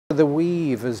The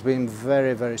weave has been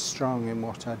very, very strong in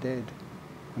what I did,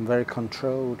 and very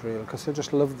controlled really, because I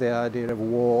just loved the idea of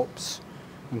warps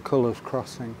and colours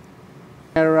crossing.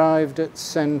 I arrived at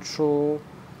Central,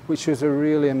 which was a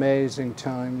really amazing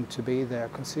time to be there,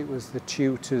 because it was the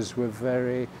tutors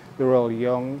they were all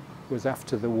young, it was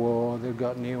after the war, they'd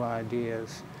got new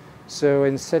ideas. So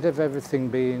instead of everything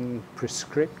being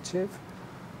prescriptive,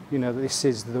 you know, this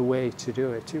is the way to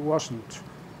do it, it wasn't.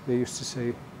 They used to say,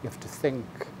 you have to think.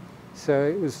 So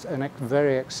it was a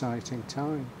very exciting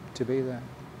time to be there.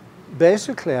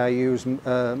 Basically I use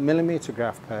millimetre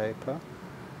graph paper,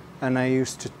 and I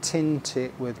used to tint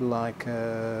it with like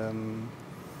burnt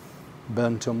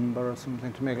umber or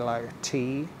something to make it like a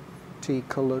tea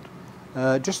coloured,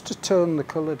 just to tone the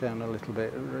colour down a little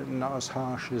bit, not as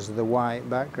harsh as the white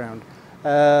background,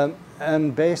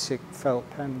 and basic felt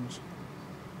pens.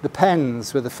 The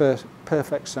pens were the first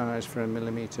perfect size for a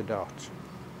millimetre dot,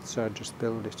 so I just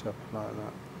build it up like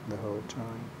that the whole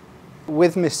time.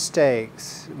 With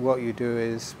mistakes, what you do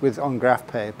is, on graph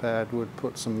paper, I would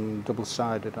put some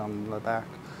double-sided on the back,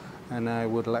 and I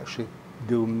would actually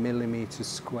do millimetre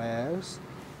squares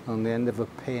on the end of a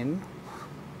pin,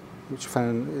 which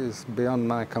is beyond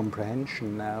my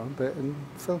comprehension now. But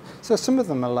so some of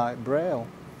them are like Braille.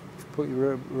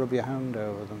 Rub your hand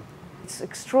over them. It's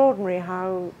extraordinary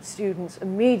how students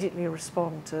immediately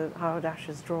respond to Howard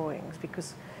Asher's drawings,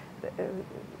 because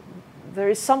there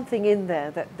is something in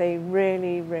there that they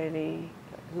really, really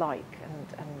like,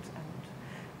 and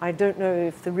I don't know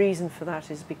if the reason for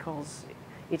that is because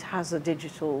it has a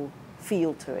digital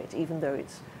feel to it, even though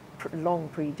it's long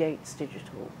predates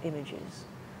digital images.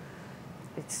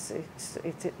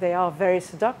 They are very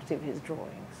seductive, his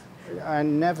drawings. I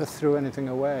never threw anything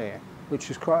away,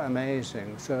 which is quite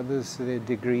amazing. So there's the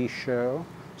degree show,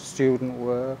 student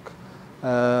work,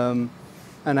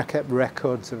 and I kept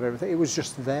records of everything. It was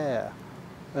just there.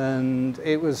 And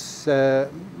it was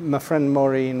my friend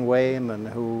Maureen Wayman,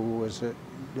 who was at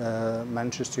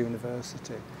Manchester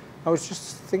University. I was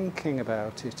just thinking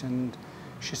about it, and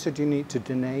she said, you need to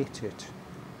donate it.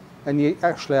 And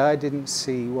actually, I didn't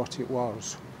see what it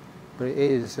was, but it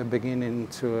is a beginning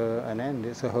to an end.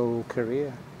 It's a whole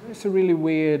career. It's a really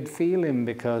weird feeling,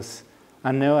 because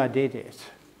I know I did it,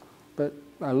 but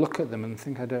I look at them and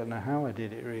think I don't know how I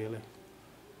did it really.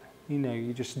 You know,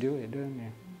 you just do it, don't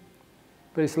you?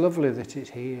 But it's lovely that it's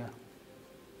here.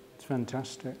 It's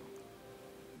fantastic.